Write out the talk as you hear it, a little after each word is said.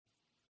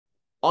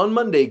On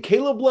Monday,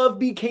 Caleb Love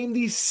became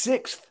the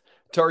sixth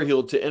Tar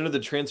Heel to enter the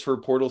transfer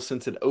portal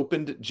since it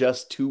opened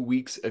just 2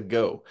 weeks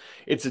ago.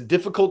 It's a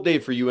difficult day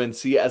for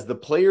UNC as the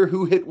player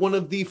who hit one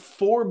of the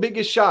four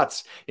biggest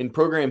shots in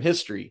program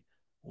history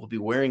will be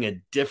wearing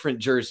a different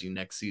jersey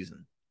next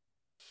season.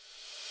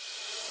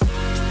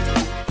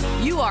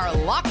 You are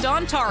Locked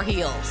On Tar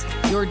Heels,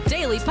 your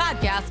daily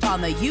podcast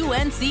on the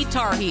UNC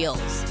Tar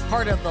Heels,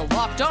 part of the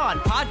Locked On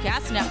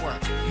Podcast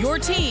Network, your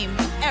team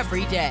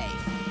every day.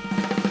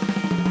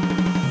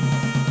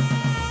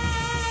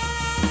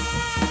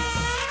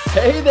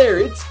 Hey there,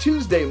 it's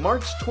Tuesday,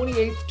 March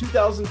 28th,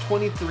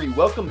 2023.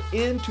 Welcome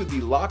into the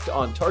Locked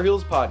On Tar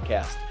Heels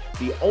podcast,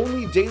 the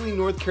only daily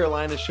North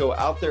Carolina show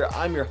out there.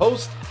 I'm your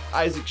host,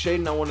 Isaac Shade,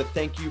 and I want to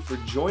thank you for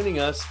joining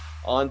us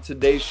on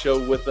today's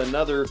show with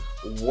another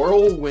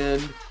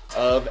whirlwind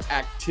of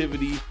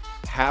activity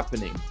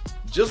happening.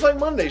 Just like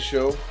Monday's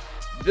show,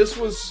 this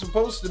was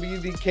supposed to be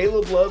the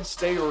Caleb Love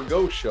Stay or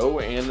Go show,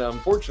 and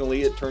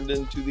unfortunately it turned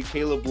into the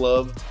Caleb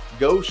Love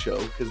Go show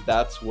because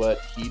that's what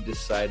he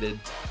decided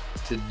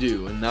to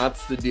do, and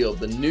that's the deal.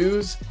 The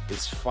news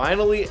is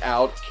finally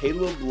out.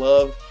 Caleb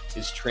Love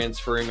is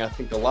transferring. I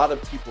think a lot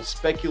of people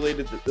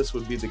speculated that this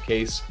would be the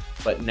case,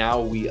 but now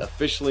we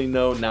officially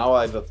know. Now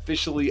I've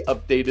officially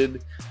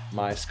updated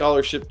my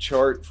scholarship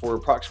chart for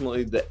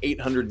approximately the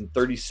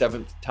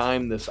 837th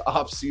time this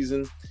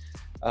offseason.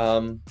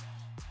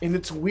 And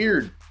it's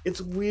weird.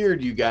 It's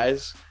weird, you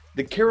guys.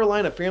 The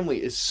Carolina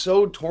family is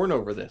so torn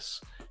over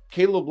this.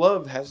 Caleb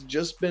Love has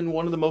just been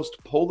one of the most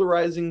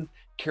polarizing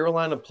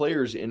Carolina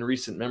players in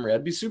recent memory.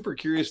 I'd be super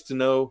curious to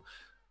know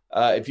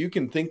if you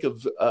can think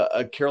of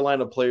a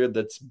Carolina player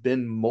that's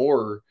been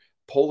more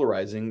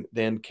polarizing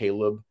than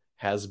Caleb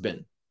has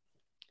been.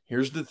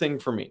 Here's the thing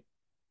for me.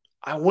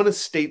 I want to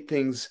state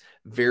things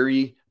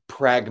very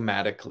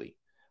pragmatically.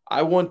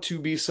 I want to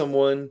be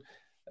someone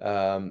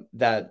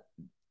that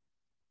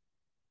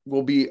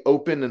will be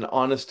open and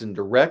honest and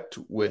direct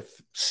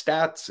with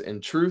stats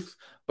and truth,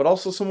 but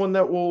also someone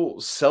that will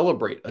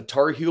celebrate a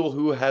Tar Heel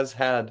who has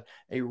had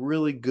a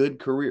really good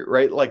career,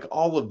 right? Like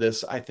all of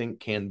this, I think,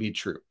 can be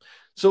true.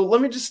 So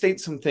let me just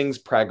state some things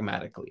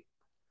pragmatically.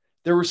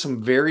 There were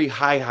some very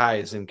high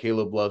highs in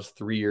Caleb Love's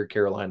 3-year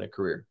Carolina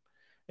career,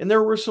 and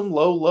there were some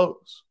low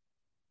lows.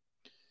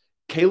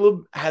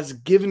 Caleb has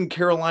given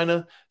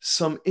Carolina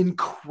some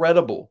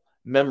incredible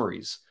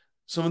memories,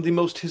 some of the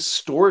most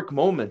historic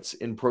moments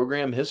in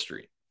program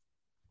history.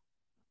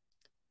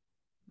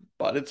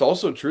 But it's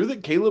also true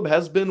that Caleb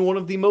has been one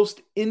of the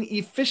most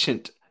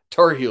inefficient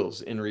Tar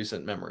Heels in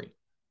recent memory.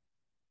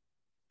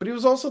 But he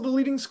was also the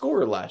leading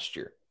scorer last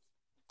year.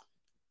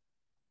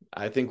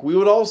 I think we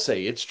would all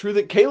say it's true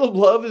that Caleb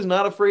Love is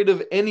not afraid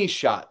of any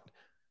shot.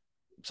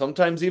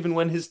 Sometimes even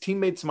when his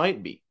teammates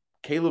might be.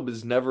 Caleb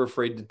is never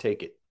afraid to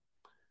take it.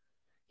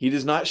 He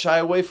does not shy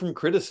away from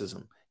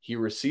criticism. He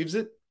receives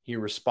it, he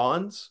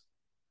responds,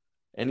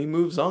 and he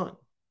moves on.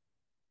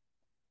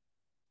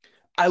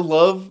 I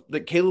love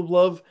that Caleb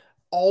Love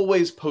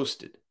always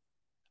posted,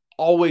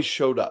 always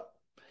showed up.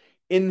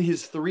 In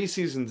his 3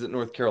 seasons at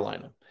North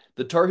Carolina,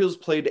 the Tar Heels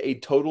played a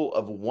total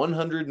of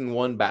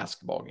 101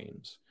 basketball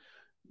games.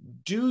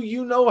 Do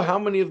you know how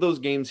many of those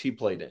games he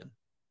played in?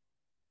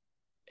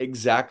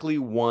 Exactly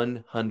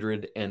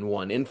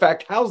 101. In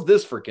fact, how's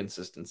this for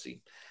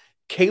consistency?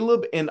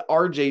 Caleb and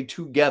RJ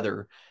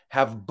together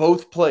have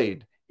both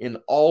played in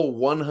all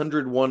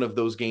 101 of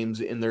those games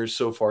in their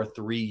so far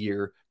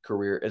 3-year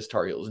career as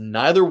Tar Heels.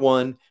 Neither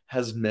one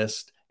has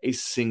missed a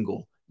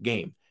single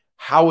game.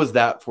 How is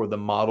that for the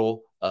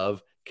model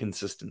of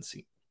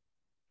consistency?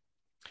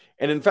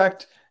 And in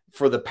fact,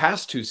 for the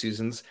past 2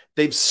 seasons,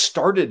 they've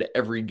started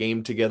every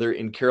game together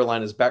in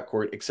Carolina's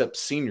backcourt except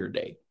senior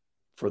day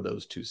for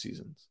those 2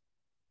 seasons.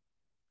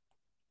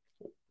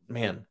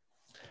 Man,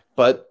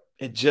 but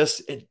it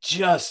just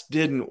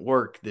didn't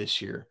work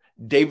this year.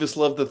 Davis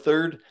Love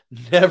III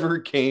never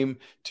came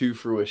to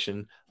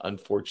fruition,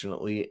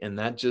 unfortunately, and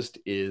that just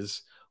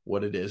is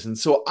what it is. And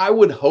so I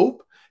would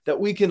hope that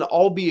we can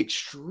all be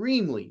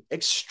extremely,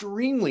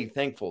 extremely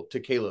thankful to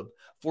Caleb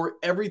for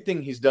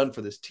everything he's done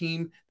for this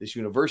team, this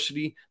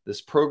university,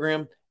 this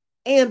program,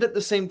 and at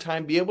the same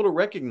time be able to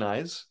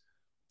recognize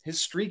his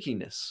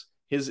streakiness,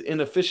 his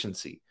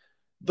inefficiency.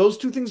 Those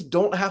 2 things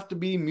don't have to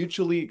be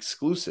mutually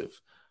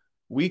exclusive.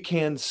 We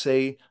can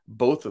say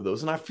both of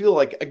those. And I feel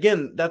like,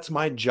 again, that's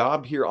my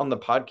job here on the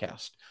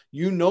podcast.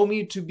 You know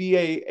me to be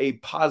a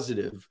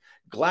positive,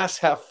 glass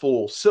half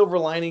full, silver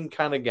lining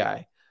kind of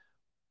guy.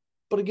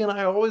 But again,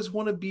 I always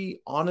want to be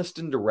honest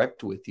and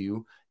direct with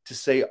you to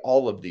say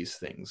all of these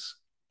things.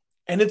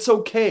 And it's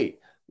okay.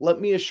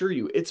 Let me assure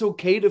you, it's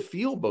okay to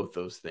feel both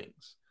those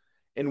things.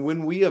 And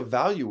when we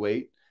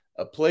evaluate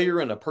a player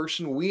and a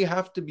person, we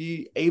have to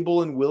be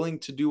able and willing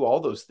to do all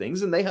those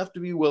things, and they have to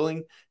be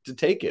willing to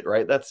take it,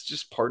 right? That's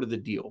just part of the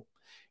deal.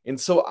 And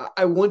so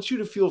I want you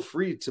to feel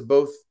free to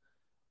both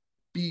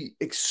be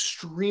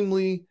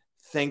extremely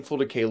thankful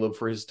to Caleb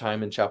for his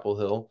time in Chapel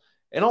Hill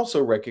and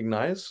also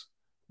recognize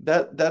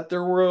that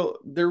there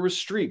were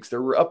streaks,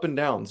 there were up and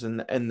downs,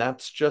 and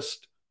that's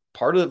just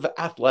part of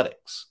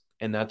athletics.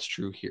 and that's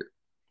true here.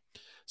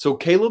 So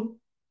Caleb,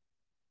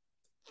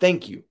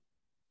 thank you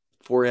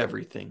for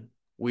everything.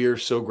 We are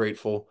so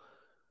grateful.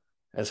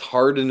 As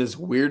hard and as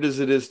weird as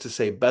it is to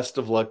say best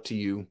of luck to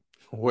you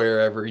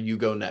wherever you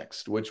go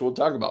next, which we'll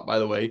talk about, by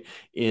the way,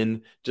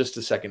 in just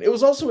a second. It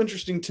was also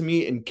interesting to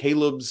me in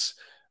Caleb's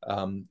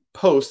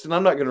post, and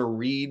I'm not going to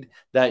read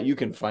that. You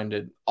can find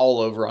it all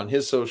over on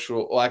his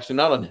social, well, actually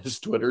not on his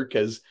Twitter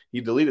because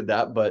he deleted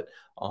that, but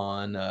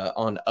on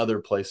other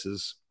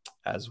places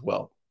as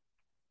well.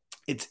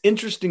 It's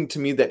interesting to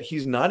me that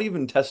he's not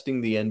even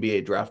testing the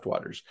NBA draft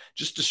waters,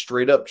 just a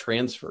straight up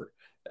transfer.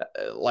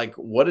 Like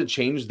what a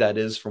change that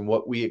is from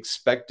what we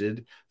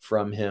expected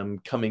from him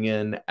coming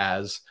in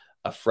as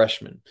a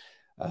freshman.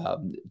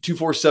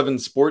 247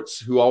 Sports,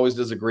 who always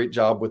does a great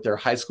job with their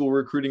high school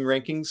recruiting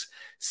rankings,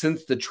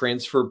 since the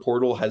transfer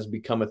portal has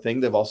become a thing,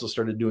 they've also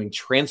started doing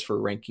transfer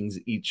rankings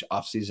each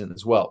offseason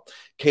as well.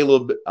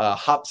 Caleb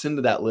hops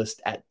into that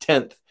list at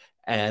 10th,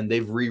 and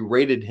they've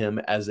re-rated him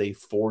as a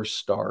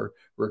 4-star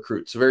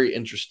recruit. So very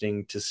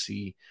interesting to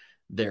see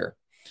there.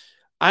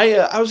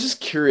 I was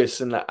just curious,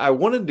 and I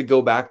wanted to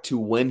go back to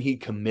when he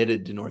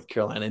committed to North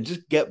Carolina and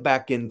just get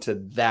back into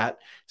that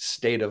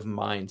state of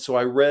mind. So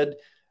I read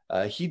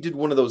he did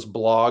one of those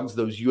blogs,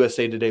 those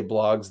USA Today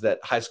blogs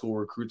that high school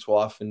recruits will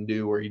often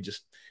do, where he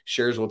just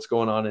shares what's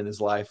going on in his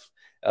life.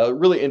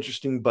 Really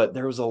interesting, but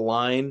there was a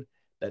line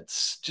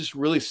that's just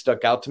really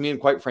stuck out to me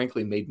and quite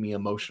frankly made me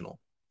emotional.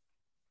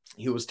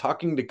 He was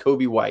talking to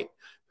Kobe White,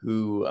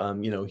 who,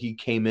 he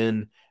came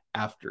in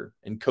after,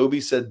 and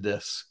Kobe said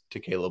this to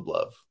Caleb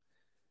Love.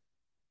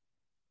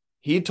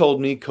 He told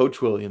me Coach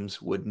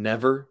Williams would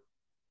never,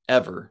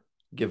 ever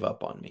give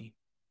up on me.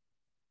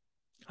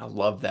 I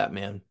love that,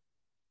 man.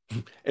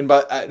 And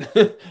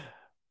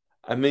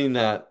I mean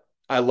that.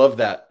 I love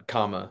that,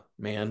 comma,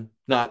 man.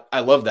 Not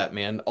I love that,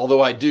 man.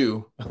 Although I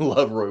do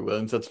love Roy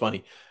Williams. That's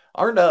funny.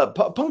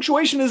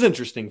 Punctuation is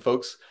interesting,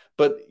 folks.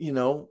 But,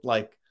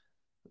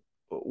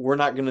 we're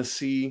not going to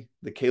see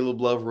the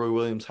Caleb Love, Roy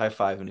Williams high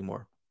five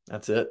anymore.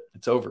 That's it.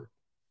 It's over.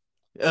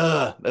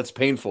 That's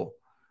painful.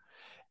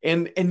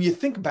 And you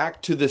think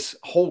back to this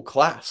whole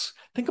class.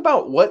 Think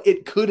about what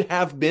it could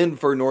have been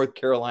for North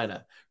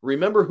Carolina.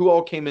 Remember who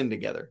all came in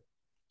together.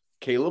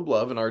 Caleb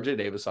Love and RJ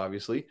Davis,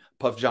 obviously.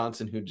 Puff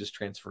Johnson, who just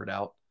transferred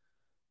out.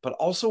 But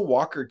also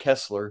Walker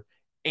Kessler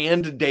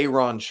and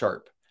Day'Ron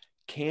Sharp.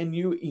 Can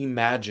you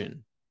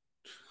imagine?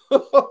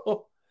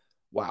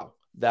 Wow,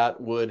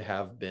 that would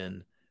have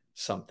been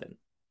something.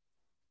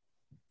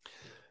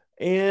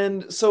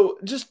 And so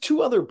just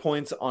two other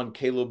points on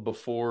Caleb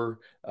before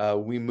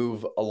we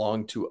move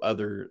along to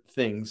other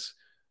things.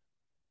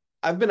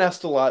 I've been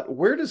asked a lot,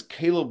 where does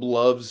Caleb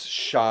Love's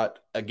shot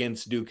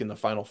against Duke in the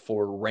Final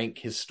Four rank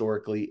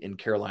historically in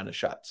Carolina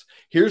shots?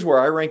 Here's where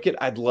I rank it.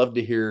 I'd love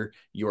to hear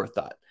your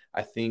thought.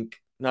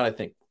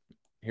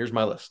 Here's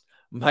my list.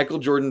 Michael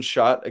Jordan's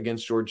shot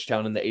against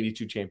Georgetown in the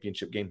 82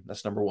 championship game.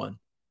 That's number one.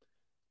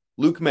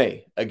 Luke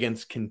May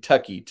against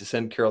Kentucky to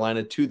send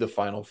Carolina to the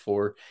Final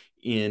Four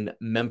in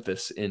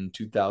Memphis in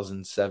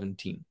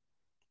 2017.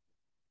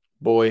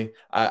 Boy,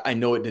 I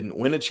know it didn't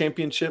win a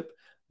championship,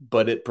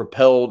 but it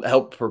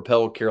helped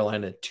propel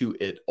Carolina to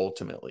it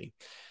ultimately.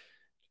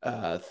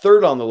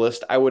 Third on the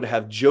list, I would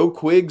have Joe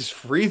Quigg's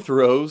free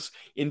throws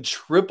in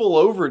triple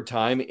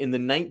overtime in the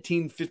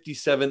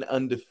 1957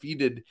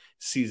 undefeated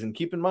season.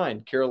 Keep in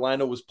mind,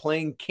 Carolina was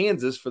playing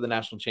Kansas for the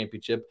national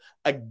championship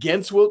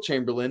against Wilt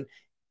Chamberlain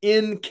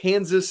in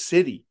Kansas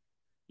City.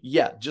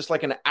 Yeah, just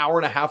like an hour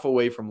and a half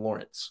away from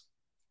Lawrence.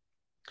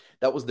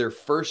 That was their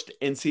first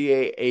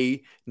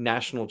NCAA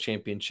national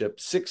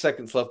championship. 6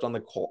 seconds left on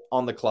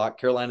the clock.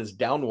 Carolina's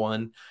down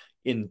one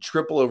in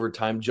triple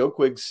overtime. Joe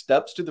Quigg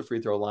steps to the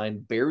free throw line,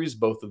 buries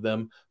both of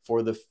them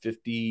for the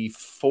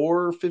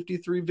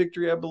 54-53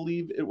 victory, I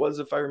believe it was,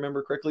 if I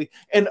remember correctly.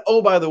 And,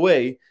 oh, by the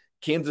way,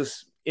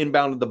 Kansas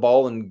inbounded the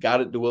ball and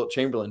got it to Wilt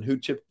Chamberlain, who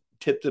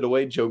tipped it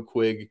away. Joe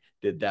Quigg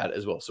did that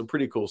as well. So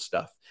pretty cool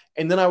stuff.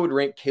 And then I would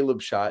rank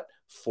Caleb's shot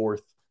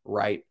fourth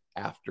right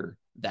after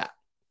that.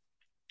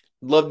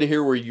 Love to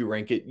hear where you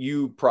rank it.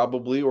 You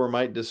probably or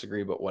might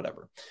disagree, but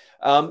whatever.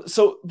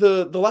 So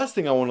the last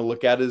thing I want to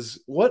look at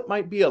is what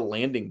might be a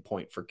landing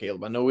point for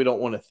Caleb. I know we don't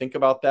want to think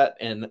about that,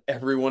 and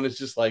everyone is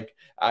just like,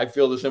 I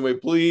feel the same way.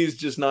 Please,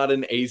 just not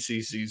an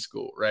ACC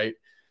school, right?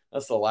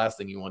 That's the last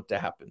thing you want to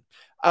happen.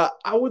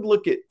 I would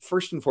look at,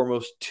 first and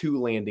foremost,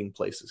 two landing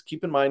places.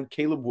 Keep in mind,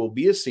 Caleb will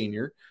be a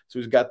senior, so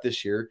he's got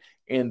this year,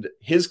 and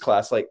his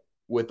class,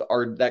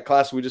 that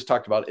class we just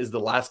talked about, is the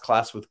last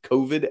class with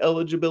COVID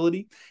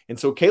eligibility. And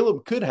so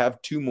Caleb could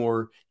have 2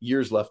 more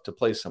years left to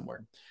play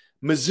somewhere.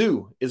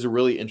 Mizzou is a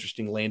really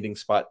interesting landing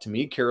spot to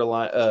me.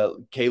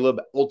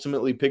 Caleb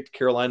ultimately picked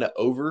Carolina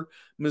over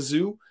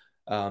Mizzou.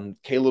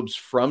 Caleb's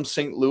from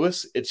St.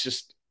 Louis. It's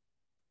just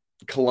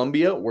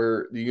Columbia,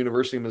 where the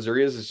University of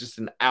Missouri is just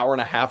an hour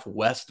and a half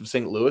west of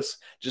St. Louis,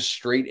 just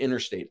straight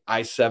interstate,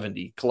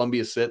 I-70.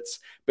 Columbia sits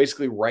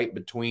basically right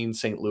between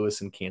St.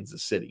 Louis and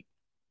Kansas City.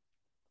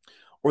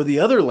 Or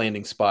the other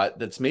landing spot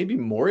that's maybe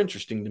more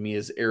interesting to me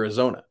is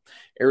Arizona.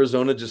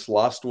 Arizona just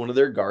lost one of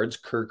their guards,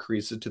 Kerr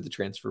Kriisa, to the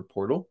transfer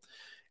portal.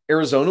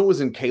 Arizona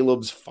was in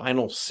Caleb's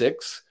final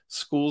 6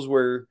 schools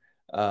where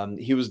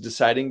he was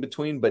deciding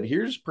between. But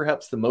here's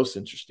perhaps the most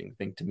interesting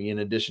thing to me, in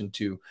addition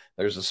to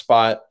there's a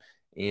spot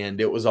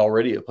and it was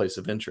already a place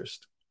of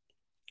interest.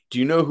 Do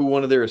you know who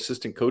one of their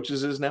assistant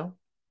coaches is now?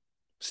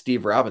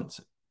 Steve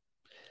Robinson.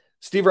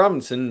 Steve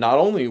Robinson not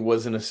only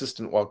was an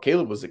assistant while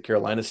Caleb was at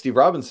Carolina, Steve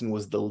Robinson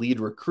was the lead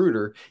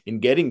recruiter in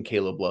getting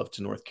Caleb Love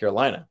to North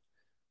Carolina.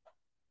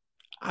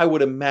 I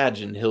would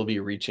imagine he'll be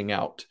reaching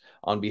out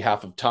on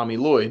behalf of Tommy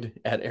Lloyd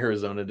at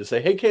Arizona to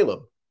say, hey,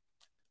 Caleb,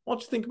 why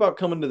don't you think about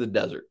coming to the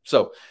desert?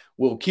 So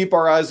we'll keep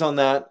our eyes on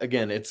that.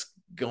 Again, it's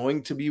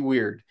going to be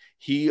weird.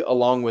 He,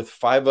 along with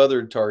 5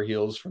 other Tar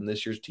Heels from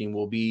this year's team,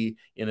 will be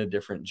in a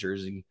different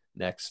jersey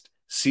next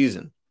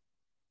season.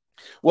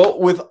 Well,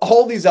 with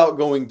all these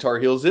outgoing Tar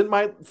Heels, it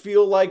might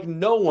feel like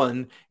no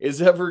one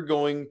is ever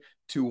going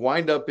to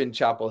wind up in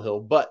Chapel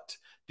Hill, but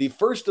the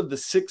first of the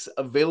 6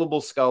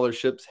 available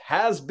scholarships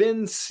has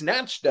been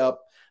snatched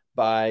up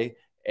by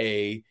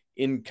a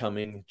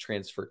incoming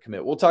transfer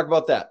commit. We'll talk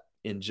about that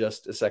in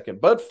just a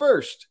second. But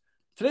first,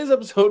 today's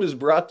episode is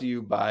brought to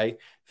you by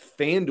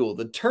FanDuel.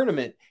 The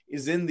tournament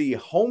is in the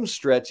home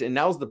stretch, and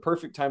now's the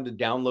perfect time to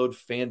download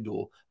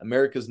FanDuel,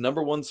 America's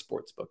 #1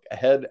 sportsbook,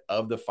 ahead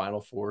of the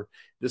Final Four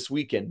this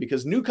weekend,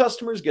 because new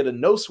customers get a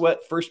no-sweat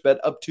first bet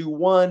up to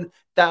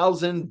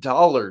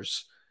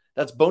 $1,000.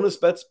 That's bonus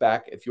bets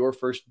back if your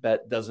first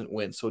bet doesn't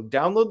win. So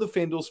download the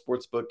FanDuel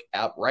Sportsbook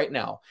app right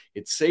now.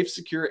 It's safe,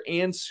 secure,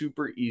 and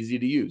super easy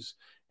to use.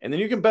 And then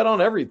you can bet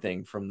on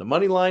everything from the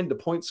money line to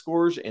point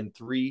scores and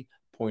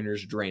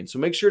 3-pointers drained. So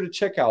make sure to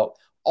check out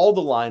all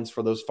the lines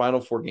for those Final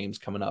Four games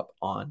coming up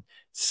on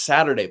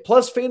Saturday.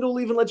 Plus, FanDuel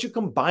will even let you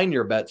combine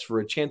your bets for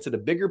a chance at a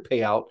bigger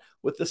payout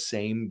with the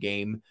same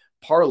game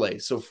parlay.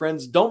 So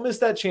friends, don't miss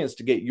that chance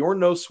to get your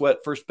no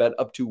sweat first bet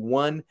up to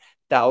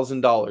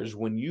 $1,000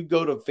 when you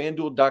go to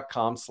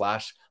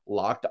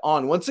FanDuel.com/locked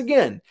on. Once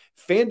again,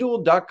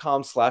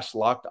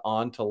 FanDuel.com/locked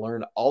on to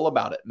learn all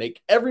about it.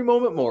 Make every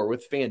moment more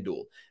with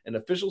FanDuel, an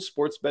official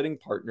sports betting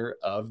partner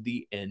of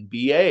the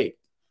NBA.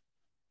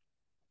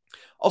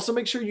 Also,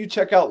 make sure you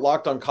check out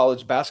Locked On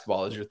College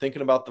Basketball as you're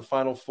thinking about the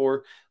Final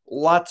Four.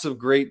 Lots of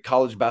great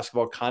college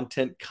basketball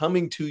content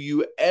coming to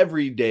you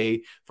every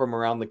day from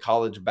around the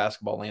college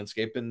basketball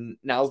landscape. And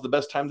now's the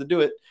best time to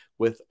do it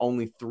with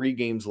only 3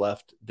 games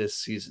left this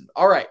season.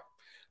 All right,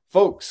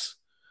 folks,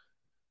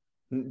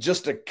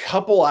 just a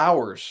couple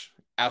hours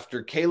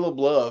after Caleb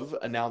Love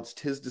announced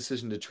his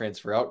decision to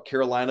transfer out,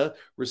 Carolina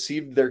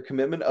received their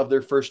commitment of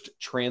their first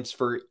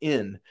transfer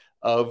in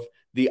of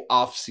the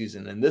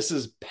offseason. And this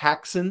is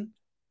Paxon,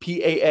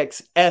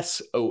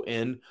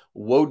 Paxson,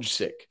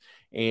 Wojcik,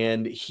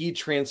 and he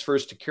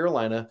transfers to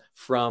Carolina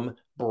from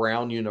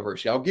Brown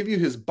University. I'll give you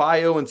his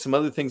bio and some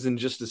other things in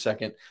just a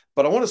second,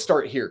 but I want to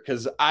start here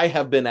because I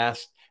have been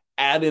asked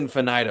ad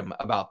infinitum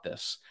about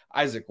this.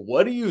 Isaac,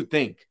 what do you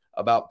think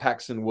about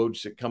Paxson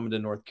Wojcik coming to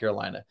North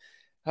Carolina?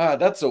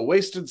 That's a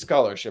wasted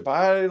scholarship.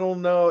 I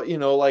don't know,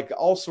 like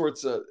all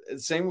sorts of,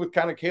 same with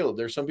kind of Caleb.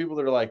 There's some people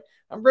that are like,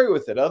 I'm great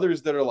with it.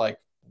 Others that are like,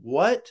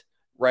 what?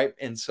 Right?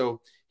 And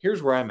so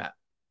here's where I'm at.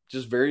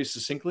 Just very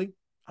succinctly,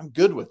 I'm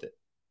good with it.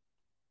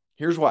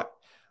 Here's why.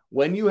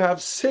 When you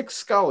have 6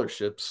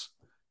 scholarships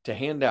to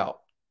hand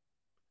out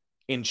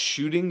and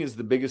shooting is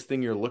the biggest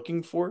thing you're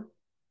looking for,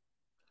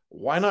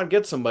 why not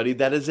get somebody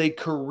that is a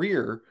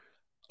career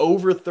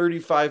over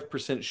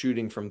 35%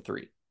 shooting from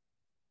 3?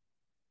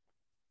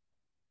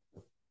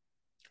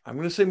 I'm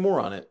going to say more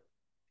on it,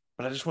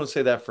 but I just want to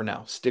say that for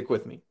now. Stick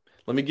with me.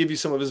 Let me give you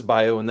some of his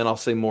bio, and then I'll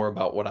say more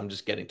about what I'm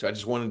just getting to. I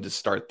just wanted to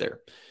start there.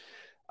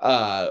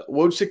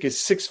 Wojcik is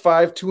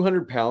 6'5",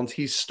 200 pounds.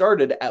 He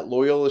started at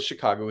Loyola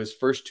Chicago his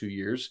first 2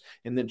 years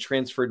and then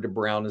transferred to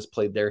Brown, has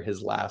played there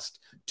his last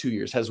 2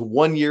 years, has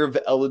 1 year of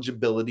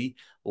eligibility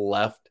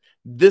left.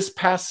 This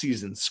past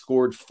season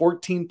scored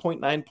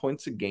 14.9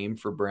 points a game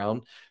for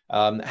Brown,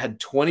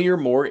 had 20 or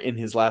more in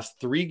his last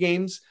 3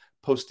 games,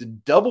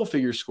 posted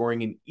double-figure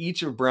scoring in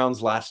each of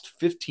Brown's last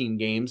 15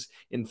 games.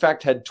 In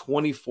fact, had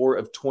 24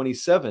 of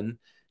 27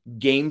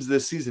 games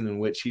this season in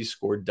which he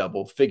scored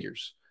double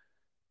figures.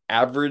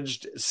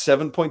 Averaged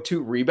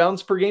 7.2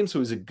 rebounds per game, so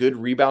he's a good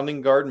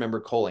rebounding guard. Remember,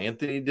 Cole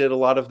Anthony did a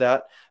lot of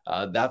that.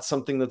 That's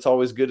something that's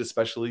always good,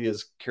 especially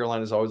as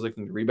Carolina's always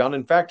looking to rebound.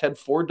 In fact, had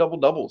 4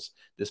 double-doubles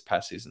this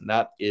past season.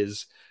 That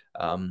is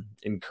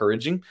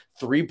encouraging.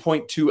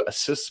 3.2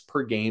 assists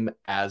per game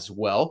as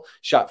well.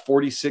 Shot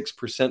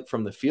 46%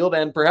 from the field,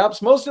 and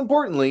perhaps most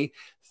importantly,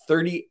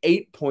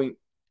 38%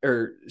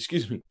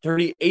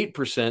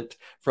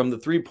 from the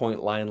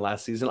 3-point line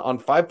last season on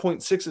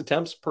 5.6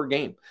 attempts per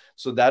game.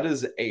 So that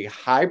is a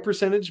high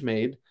percentage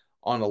made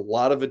on a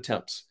lot of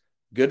attempts.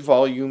 Good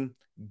volume,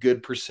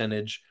 good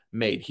percentage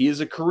made. He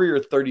is a career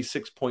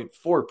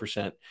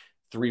 36.4%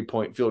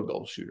 3-point field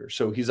goal shooter.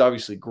 So he's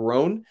obviously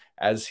grown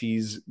as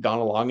he's gone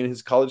along in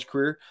his college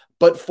career,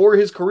 but for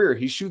his career,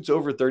 he shoots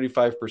over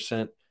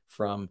 35%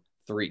 from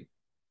 3.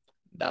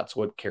 That's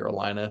what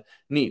Carolina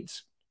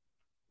needs.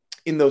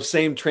 In those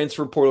same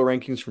transfer portal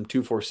rankings from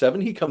 247,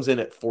 he comes in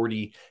at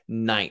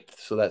 49th.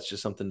 So that's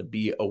just something to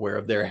be aware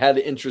of there. Had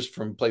interest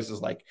from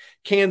places like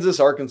Kansas,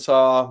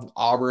 Arkansas,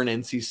 Auburn,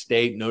 NC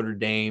State, Notre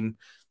Dame,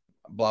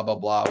 blah, blah,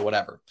 blah,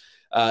 whatever.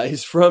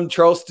 He's from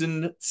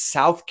Charleston,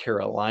 South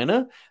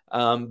Carolina.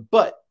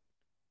 But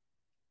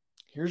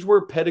here's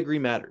where pedigree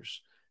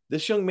matters.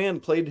 This young man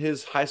played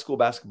his high school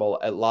basketball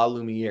at La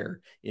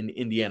Lumiere in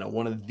Indiana,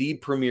 one of the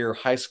premier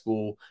high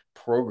school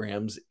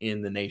programs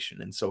in the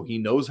nation. And so he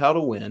knows how to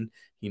win.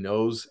 He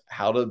knows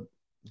how to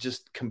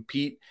just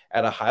compete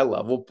at a high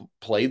level,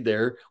 played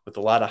there with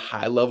a lot of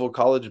high-level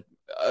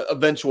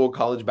eventual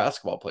college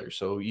basketball players.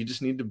 So you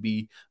just need to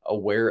be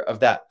aware of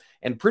that.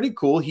 And pretty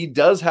cool, he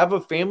does have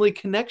a family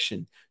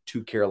connection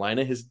to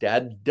Carolina. His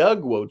dad,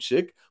 Doug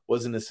Wojcik,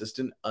 was an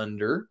assistant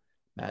under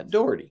Matt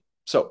Doherty.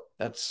 So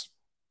that's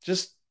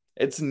just...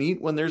 it's neat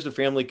when there's a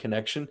family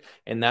connection,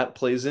 and that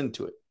plays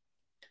into it.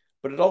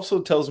 But it also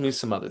tells me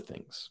some other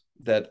things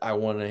that I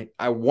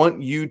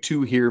want you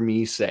to hear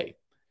me say.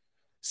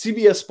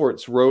 CBS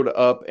Sports wrote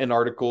up an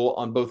article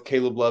on both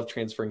Caleb Love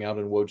transferring out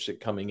and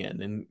Wojcik coming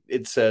in. And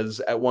it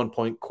says at one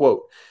point,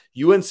 quote,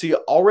 UNC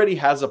already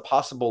has a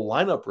possible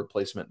lineup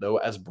replacement, though,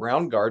 as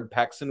Brown guard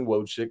Paxon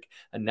Wojcik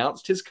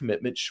announced his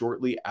commitment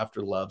shortly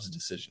after Love's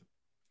decision.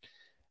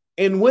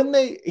 And when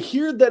they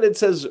hear that it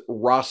says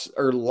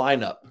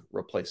lineup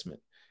replacement,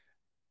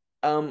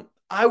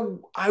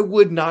 I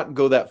would not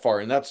go that far.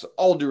 And that's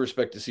all due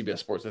respect to CBS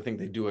Sports. I think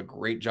they do a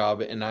great job.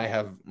 And I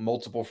have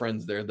multiple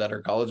friends there that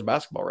are college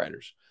basketball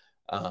writers.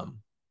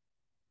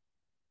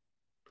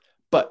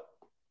 But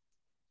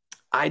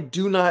I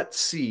do not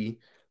see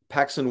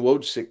Paxon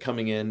Wojcik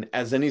coming in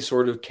as any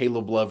sort of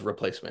Caleb Love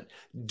replacement.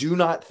 Do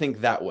not think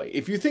that way.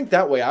 If you think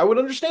that way, I would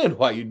understand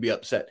why you'd be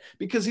upset,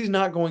 because he's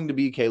not going to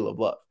be Caleb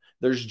Love.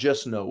 There's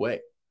just no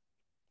way.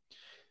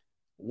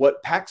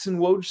 What Paxon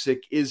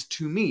Wojcik is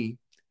to me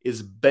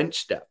is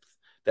bench depth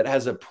that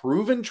has a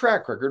proven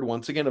track record,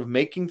 once again, of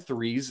making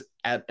threes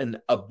at an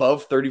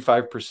above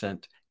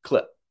 35%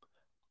 clip.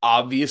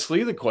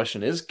 Obviously, the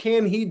question is,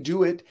 can he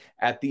do it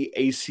at the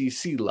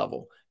ACC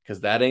level?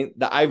 Because that ain't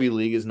the Ivy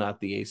League, is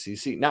not the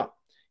ACC. Now,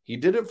 he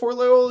did it for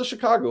Loyola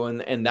Chicago,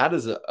 and that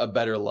is a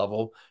better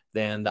level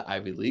than the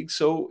Ivy League.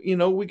 So,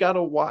 we got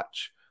to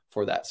watch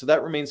for that. So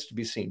that remains to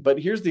be seen. But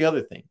here's the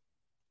other thing.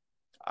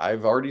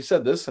 I've already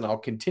said this, and I'll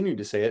continue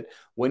to say it.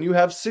 When you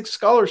have 6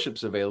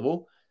 scholarships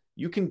available,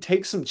 you can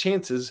take some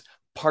chances,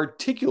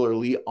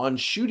 particularly on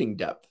shooting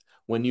depth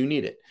when you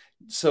need it.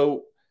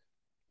 So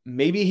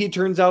maybe he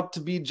turns out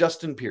to be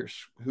Justin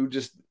Pierce, who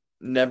just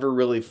never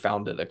really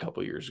found it a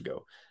couple years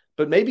ago.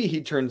 But maybe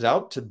he turns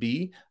out to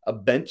be a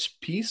bench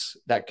piece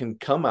that can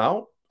come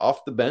out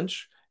off the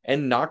bench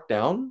and knock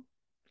down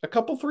a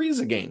couple threes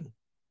a game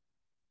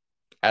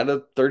at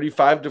a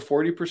 35 to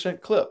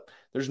 40% clip.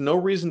 There's no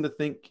reason to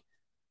think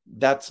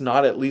that's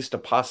not at least a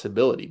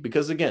possibility,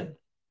 because again,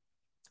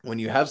 when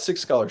you have 6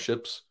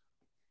 scholarships,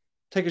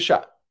 take a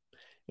shot.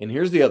 And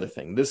here's the other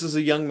thing. This is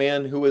a young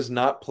man who has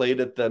not played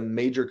at the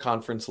major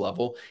conference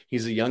level.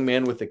 He's a young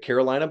man with a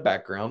Carolina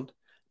background.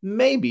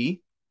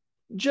 Maybe,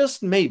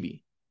 just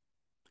maybe,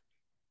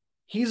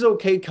 he's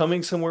okay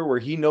coming somewhere where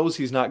he knows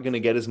he's not going to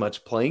get as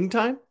much playing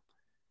time,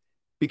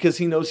 because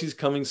he knows he's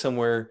coming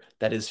somewhere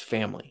that is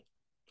family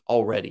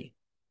already,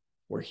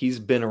 where he's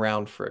been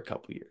around for a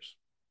couple years.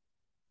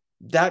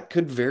 That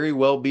could very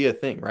well be a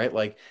thing, right?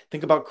 Like,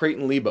 think about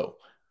Creighton Lebo.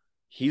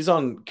 He's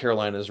on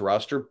Carolina's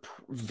roster,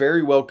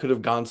 very well could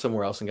have gone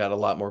somewhere else and got a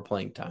lot more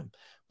playing time,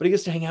 but he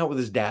gets to hang out with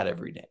his dad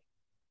every day.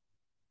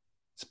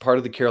 It's part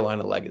of the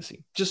Carolina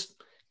legacy. Just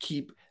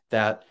keep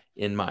that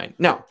in mind.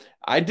 Now,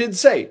 I did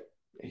say,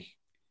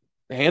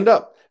 hand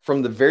up,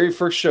 from the very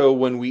first show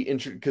when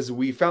because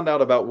we found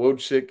out about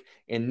Wojcik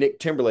and Nick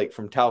Timberlake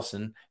from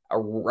Towson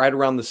right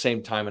around the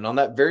same time. And on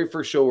that very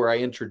first show where I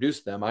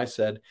introduced them, I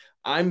said,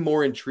 I'm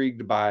more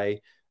intrigued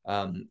by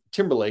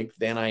Timberlake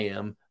than I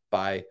am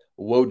by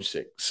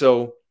Wojcik.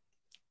 So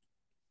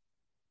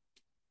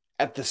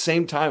at the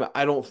same time,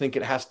 I don't think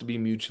it has to be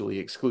mutually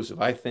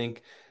exclusive. I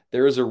think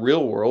there is a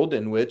real world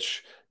in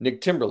which Nick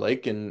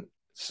Timberlake, and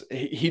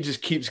he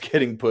just keeps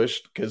getting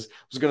pushed, because I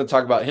was going to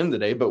talk about him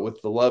today, but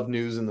with the Love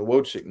news and the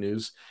Wojcik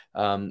news,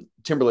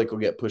 Timberlake will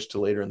get pushed to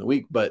later in the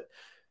week. But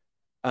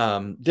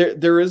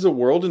there is a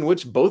world in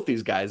which both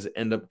these guys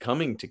end up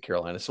coming to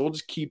Carolina. So we'll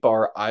just keep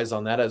our eyes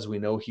on that, as we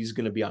know he's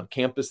going to be on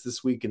campus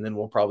this week, and then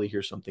we'll probably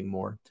hear something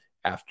more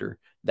after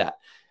that.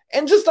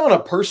 And just on a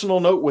personal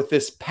note, with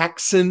this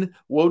Paxon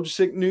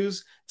Wojcik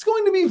news, it's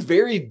going to be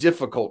very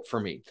difficult for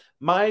me.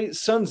 My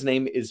son's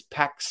name is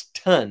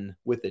Paxton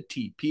with a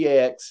T,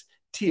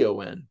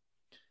 Paxton.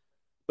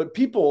 But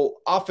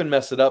people often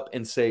mess it up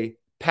and say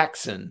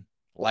Paxon,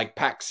 like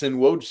Paxon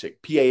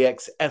Wojcik,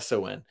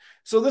 Paxson.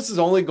 So this is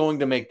only going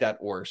to make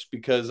that worse,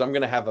 because I'm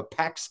going to have a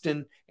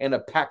Paxton and a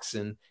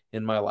Paxon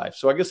in my life.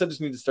 So I guess I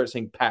just need to start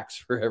saying Pax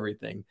for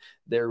everything.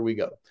 There we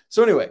go.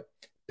 So anyway,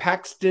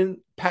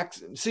 Paxton.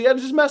 See, I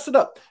just messed it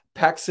up.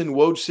 Paxon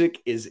Wojcik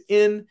is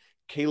in.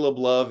 Caleb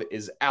Love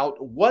is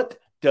out. What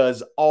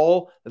does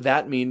all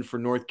that mean for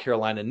North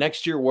Carolina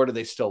next year? What are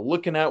they still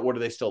looking at? What are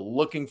they still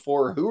looking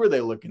for? Who are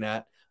they looking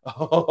at?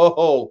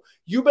 Oh,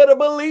 you better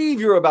believe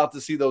you're about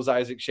to see those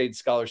Isaac Shade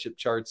scholarship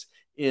charts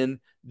in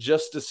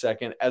just a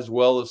second, as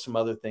well as some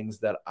other things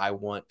that I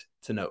want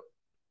to note.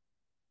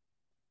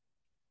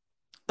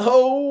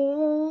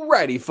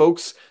 Alrighty,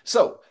 folks.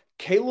 So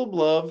Caleb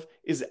Love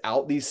is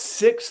out, the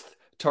sixth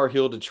Tar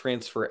Heel to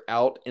transfer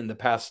out in the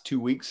past 2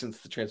 weeks since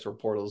the transfer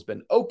portal has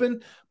been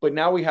open. But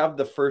now we have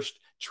the first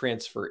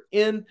transfer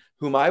in,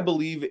 whom I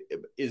believe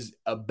is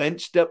a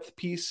bench depth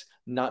piece,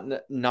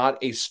 not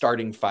a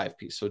starting five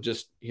piece. So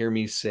just hear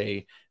me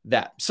say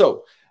that.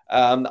 So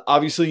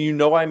obviously,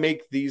 I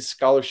make these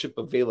scholarship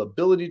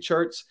availability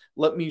charts.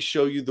 Let me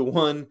show you the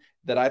one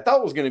that I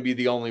thought was going to be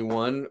the only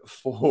one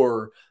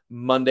for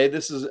Monday.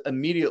 This is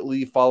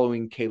immediately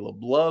following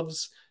Caleb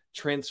Love's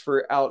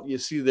transfer out. You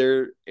see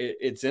there,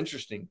 it's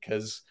interesting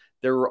because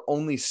there were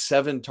only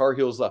 7 Tar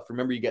Heels left.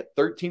 Remember, you get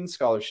 13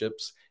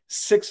 scholarships,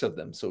 6 of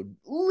them. So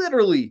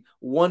literally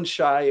one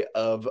shy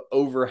of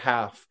over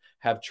half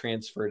have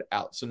transferred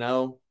out. So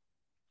now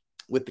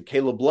with the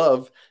Caleb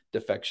Love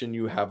defection,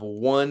 you have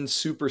 1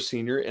 super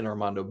senior in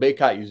Armando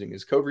Bacot using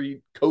his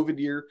COVID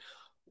year,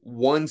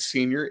 1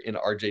 senior in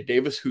RJ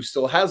Davis, who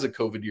still has a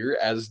COVID year,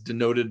 as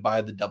denoted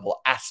by the double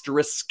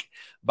asterisk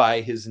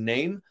by his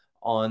name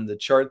on the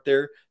chart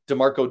there.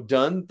 DeMarco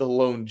Dunn, the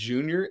lone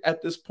junior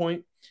at this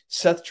point,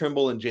 Seth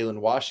Trimble and Jalen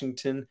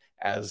Washington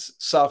as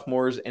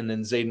sophomores, and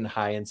then Zayden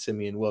High and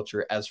Simeon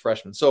Wilcher as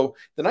freshmen. So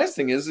the nice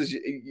thing is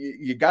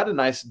you got a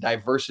nice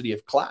diversity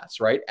of class,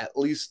 right? At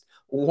least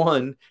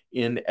 1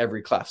 in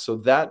every class. So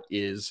that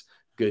is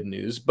good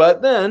news.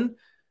 But then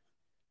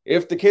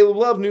if the Caleb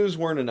Love news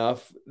weren't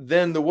enough,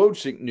 then the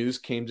Wojcik news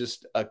came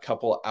just a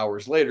couple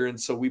hours later. And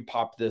so we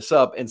popped this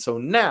up. And so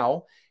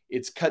now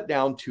it's cut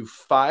down to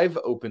 5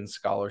 open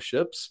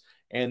scholarships.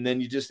 And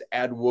then you just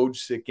add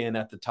Wojcik in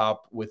at the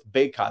top with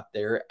Bacot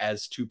there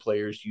as 2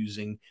 players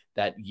using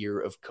that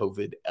year of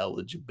COVID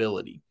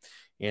eligibility.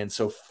 And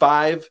so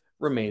 5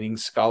 remaining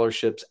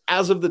scholarships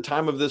as of the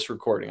time of this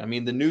recording. I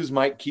mean, the news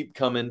might keep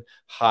coming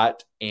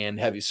hot and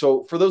heavy.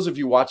 So for those of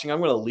you watching, I'm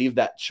going to leave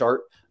that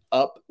chart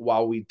up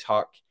while we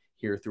talk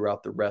here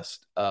throughout the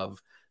rest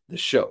of the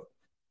show.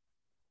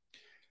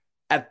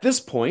 At this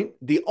point,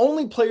 the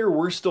only player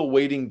we're still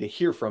waiting to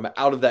hear from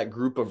out of that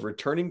group of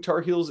returning Tar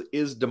Heels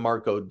is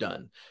DeMarco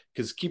Dunn.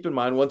 Because keep in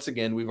mind, once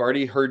again, we've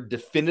already heard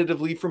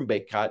definitively from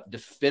Bacot,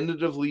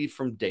 definitively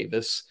from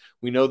Davis.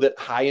 We know that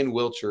High and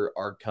Wilcher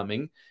are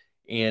coming.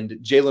 And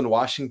Jalen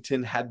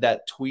Washington had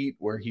that tweet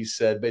where he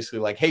said basically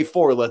like, hey,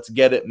 4, let's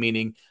get it,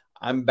 meaning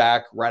I'm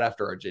back right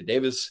after RJ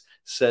Davis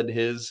said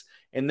his.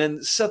 And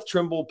then Seth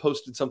Trimble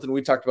posted something.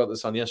 We talked about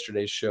this on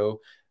yesterday's show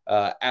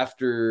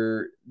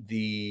after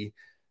the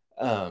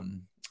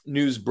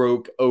news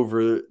broke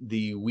over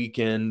the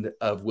weekend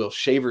of Will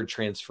Shaver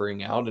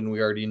transferring out. And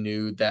we already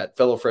knew that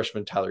fellow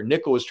freshman Tyler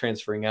Nickel was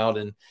transferring out.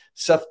 And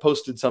Seth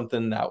posted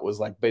something that was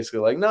like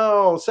basically like,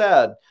 no,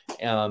 sad.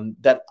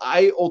 That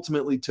I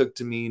ultimately took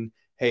to mean,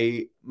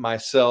 hey,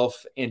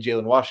 myself and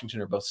Jalen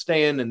Washington are both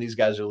staying and these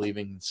guys are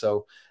leaving.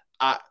 So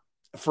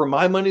for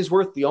my money's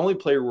worth, the only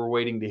player we're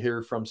waiting to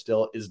hear from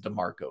still is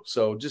DeMarco.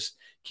 So just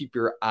keep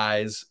your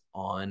eyes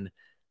on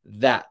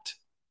that.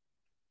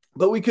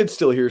 But we could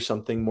still hear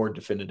something more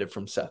definitive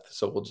from Seth.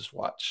 So we'll just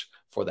watch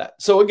for that.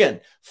 So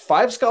again,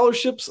 5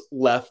 scholarships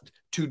left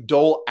to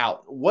dole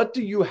out. What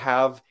do you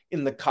have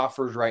in the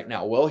coffers right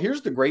now? Well,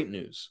 here's the great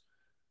news.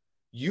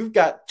 You've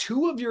got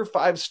 2 of your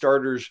 5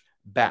 starters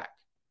back.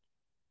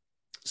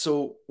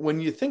 So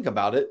when you think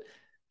about it,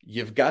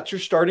 you've got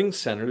your starting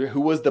center, who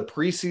was the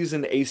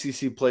preseason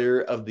ACC player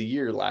of the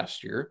year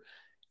last year,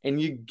 and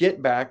you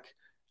get back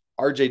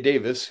RJ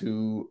Davis,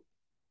 who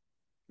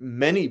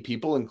many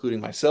people,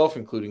 including myself,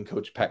 including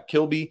Coach Pat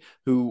Kilby,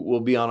 who will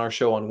be on our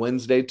show on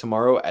Wednesday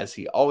tomorrow, as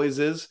he always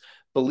is,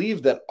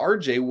 believe that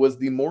RJ was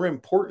the more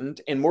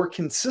important and more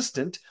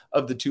consistent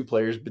of the 2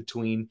 players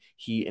between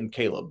he and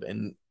Caleb.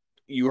 And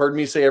you heard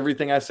me say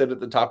everything I said at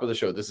the top of the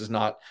show. This is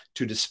not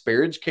to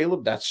disparage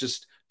Caleb. That's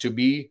just to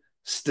be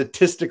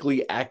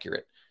statistically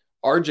accurate.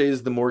 RJ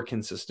is the more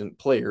consistent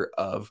player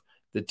of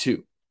the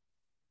 2.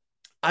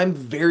 I'm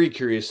very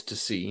curious to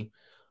see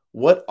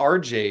what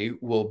RJ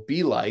will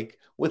be like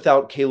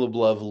without Caleb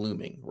Love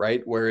looming,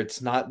 right? Where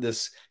it's not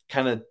this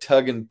kind of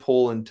tug and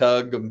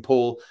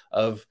pull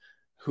of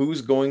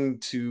who's going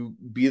to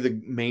be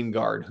the main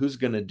guard, who's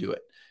going to do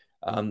it.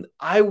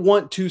 I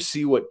want to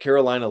see what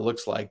Carolina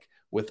looks like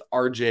with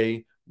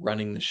RJ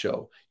running the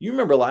show. You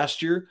remember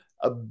last year,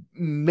 a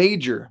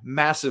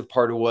massive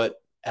part of what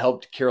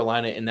helped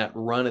Carolina in that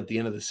run at the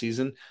end of the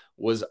season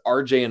was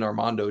RJ and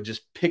Armando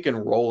just pick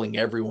and rolling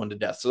everyone to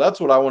death. So that's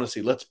what I want to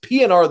see. Let's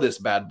PNR this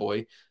bad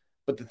boy.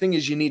 But the thing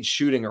is, you need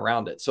shooting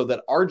around it so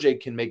that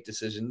RJ can make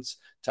decisions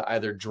to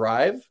either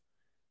drive,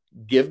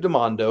 give to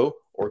Mondo,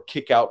 or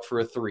kick out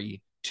for a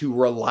 3 to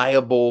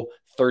reliable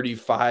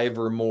 35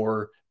 or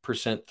more %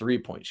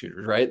 3-point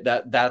shooters, right?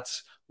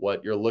 That's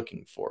what you're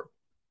looking for.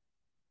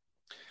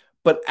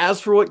 But as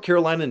for what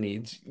Carolina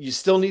needs, you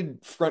still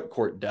need front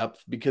court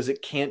depth because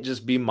it can't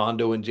just be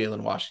Mondo and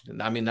Jalen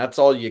Washington. I mean, that's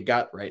all you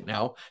got right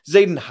now.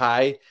 Zayden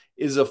High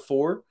is a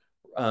 4,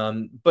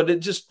 but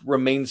it just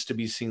remains to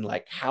be seen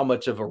like how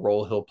much of a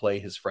role he'll play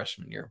his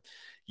freshman year.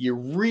 You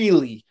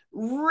really,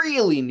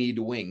 really need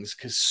wings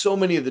because so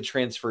many of the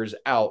transfers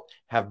out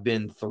have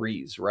been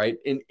 3s, right?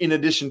 In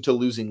addition to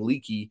losing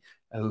Leaky,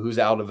 who's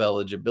out of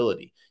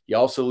eligibility. You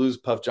also lose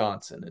Puff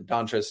Johnson and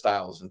Dontrez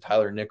Styles and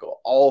Tyler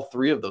Nickel. All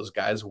 3 of those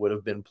guys would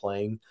have been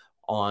playing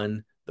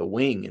on the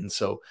wing. And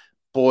so,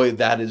 boy,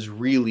 that is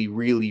really,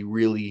 really,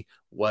 really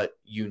what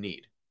you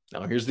need.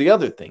 Now, here's the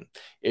other thing.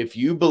 If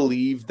you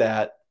believe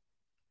that,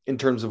 in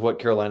terms of what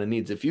Carolina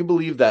needs, if you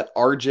believe that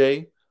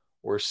RJ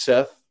or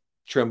Seth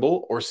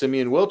Trimble or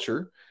Simeon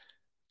Wilcher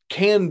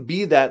can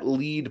be that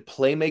lead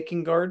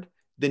playmaking guard,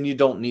 then you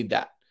don't need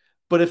that.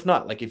 But if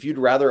not, like if you'd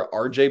rather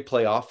RJ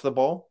play off the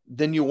ball,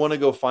 then you want to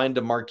go find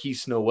a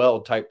Marquise Noel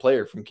type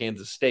player from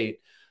Kansas State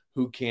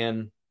who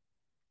can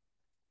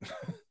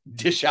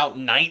dish out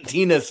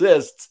 19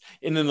 assists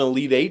in an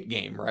Elite 8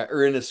 game, right?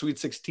 Or in a Sweet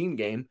 16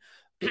 game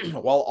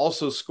while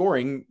also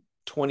scoring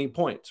 20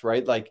 points,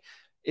 right? Like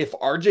if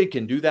RJ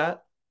can do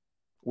that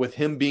with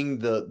him being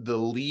the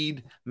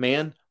lead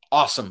man,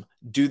 awesome.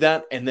 Do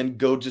that and then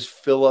go just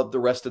fill up the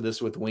rest of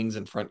this with wings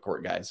and front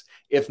court guys.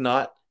 If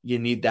not, you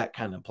need that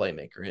kind of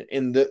playmaker.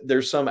 And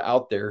there's some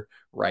out there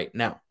right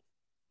now.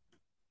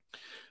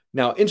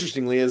 Now,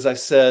 interestingly, as I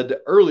said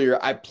earlier,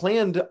 I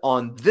planned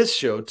on this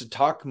show to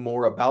talk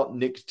more about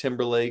Nick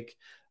Timberlake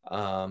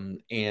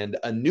and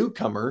a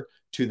newcomer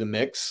to the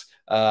mix.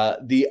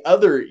 The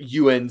other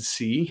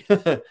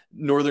UNC,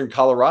 Northern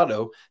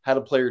Colorado, had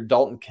a player,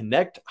 Dalton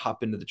Connect,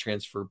 hop into the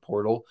transfer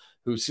portal,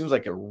 who seems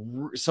like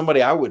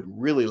somebody I would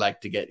really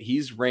like to get.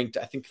 He's ranked,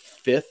 I think,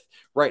 5th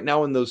right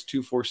now in those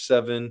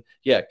 247.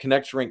 Yeah,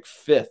 Connect's ranked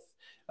 5th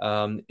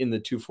in the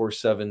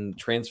 247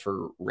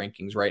 transfer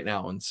rankings right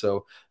now. And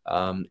so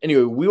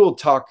anyway, we will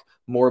talk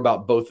more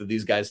about both of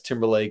these guys,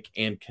 Timberlake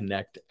and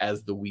Connect,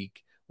 as the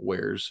week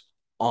wears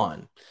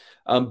on.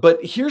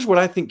 But here's what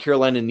I think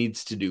Carolina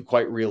needs to do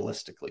quite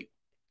realistically.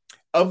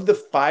 Of the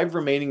 5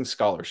 remaining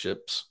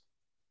scholarships,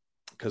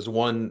 because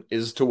one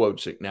is to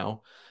Wojcik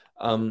now,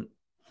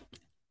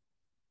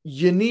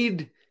 you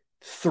need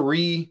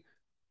 3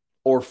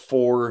 or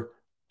 4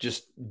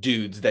 just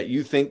dudes that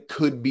you think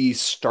could be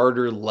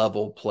starter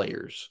level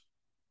players.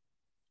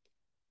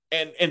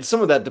 And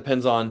some of that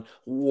depends on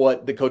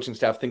what the coaching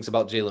staff thinks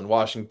about Jalen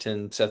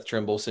Washington, Seth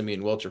Trimble,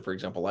 Simeon Wilcher, for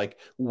example. Like,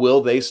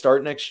 will they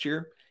start next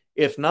year?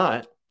 If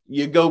not,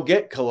 you go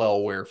get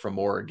Khalil Ware from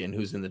Oregon,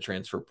 who's in the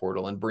transfer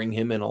portal, and bring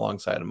him in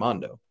alongside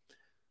Amando.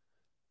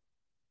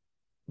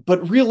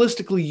 But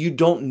realistically, you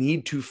don't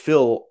need to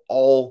fill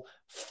all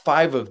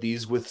 5 of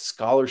these with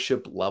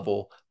scholarship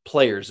level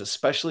players,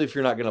 especially if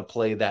you're not going to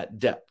play that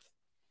depth.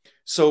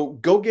 So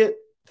go get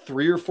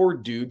 3 or 4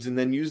 dudes and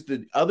then use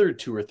the other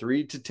 2 or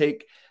 3 to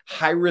take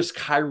high risk,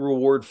 high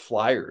reward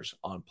flyers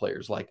on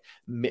players like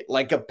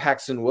a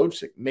Paxon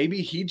Wojcik.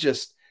 Maybe he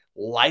just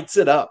lights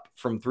it up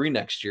from 3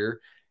 next year.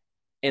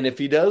 And if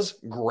he does,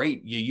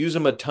 great. You use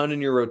him a ton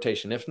in your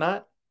rotation. If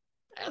not,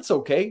 that's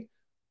okay.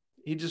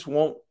 He just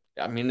won't.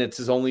 I mean, it's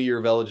his only year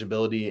of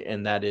eligibility,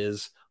 and that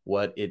is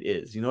what it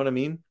is. You know what I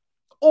mean?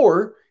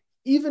 Or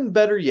even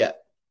better yet,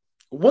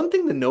 one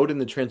thing to note in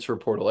the transfer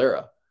portal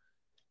era,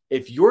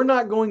 if you're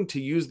not going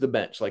to use the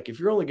bench, like if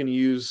you're only going to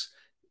use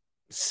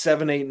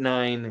 7, 8,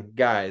 9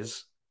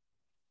 guys,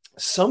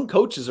 some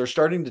coaches are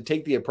starting to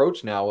take the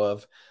approach now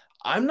of,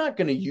 I'm not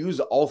going to use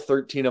all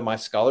 13 of my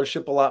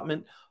scholarship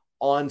allotment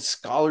on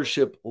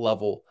scholarship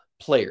level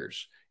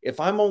players. If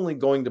I'm only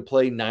going to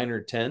play 9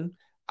 or 10,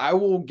 I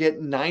will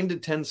get 9 to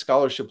 10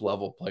 scholarship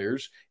level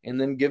players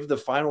and then give the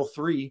final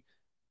 3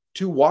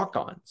 to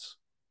walk-ons.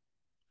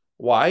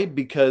 Why?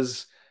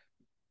 Because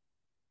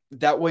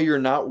that way you're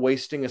not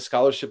wasting a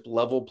scholarship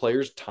level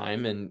player's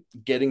time and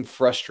getting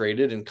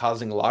frustrated and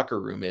causing locker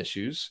room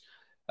issues.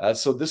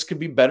 So this could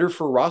be better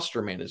for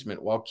roster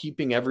management while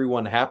keeping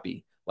everyone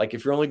happy. Like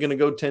if you're only going to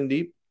go 10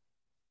 deep,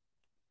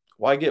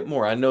 why get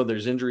more? I know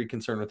there's injury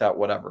concern with that,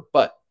 whatever.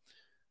 But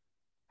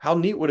how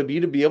neat would it be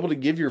to be able to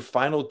give your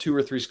final 2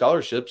 or 3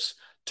 scholarships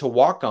to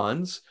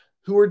walk-ons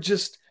who are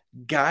just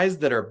guys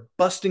that are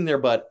busting their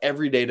butt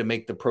every day to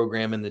make the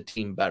program and the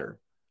team better?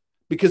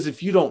 Because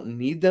if you don't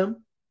need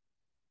them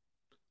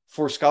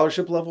for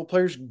scholarship level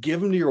players,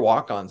 give them to your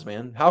walk-ons,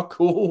 man. How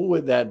cool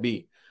would that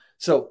be?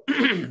 So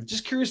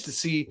just curious to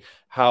see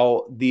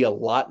how the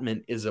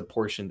allotment is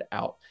apportioned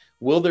out.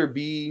 Will there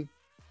be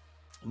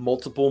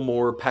multiple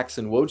more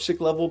Paxon Wojcik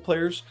level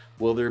players?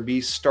 Will there be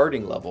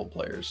starting level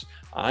players?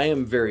 I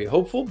am very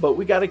hopeful, but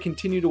we got to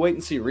continue to wait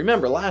and see.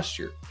 Remember, last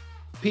year,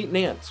 Pete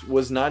Nance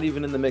was not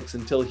even in the mix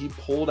until he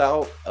pulled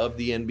out of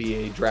the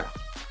NBA draft.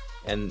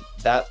 And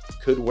that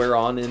could wear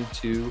on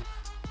into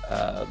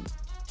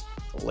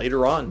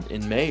later on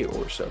in May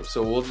or so.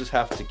 So we'll just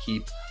have to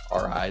keep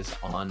our eyes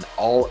on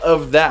all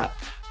of that.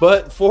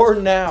 But for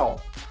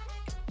now,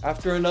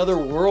 after another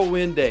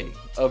whirlwind day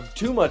of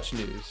too much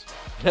news,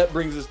 that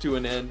brings us to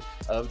an end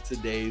of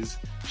today's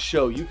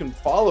show. You can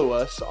follow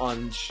us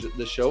on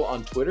the show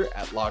on Twitter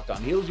at Locked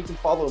On Heels. You can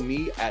follow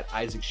me at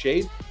Isaac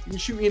Shade. You can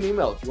shoot me an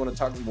email if you want to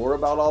talk more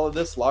about all of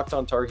this,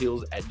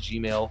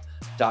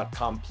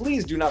 lockedontarheels@gmail.com.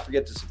 Please do not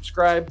forget to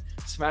subscribe,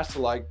 smash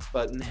the like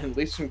button, and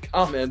leave some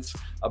comments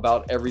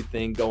about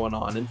everything going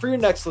on. And for your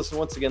next listen,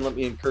 once again, let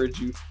me encourage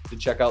you to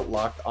check out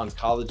Locked On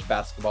College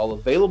Basketball,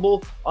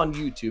 available on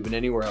YouTube and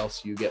anywhere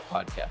else you get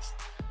podcasts.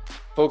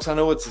 Folks, I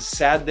know it's a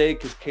sad day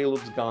because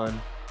Caleb's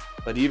gone,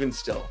 but even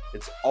still,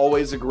 it's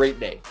always a great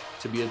day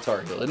to be a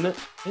Tar Heel, isn't it?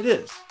 It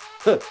is.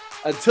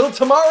 Until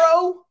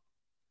tomorrow,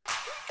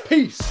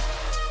 peace.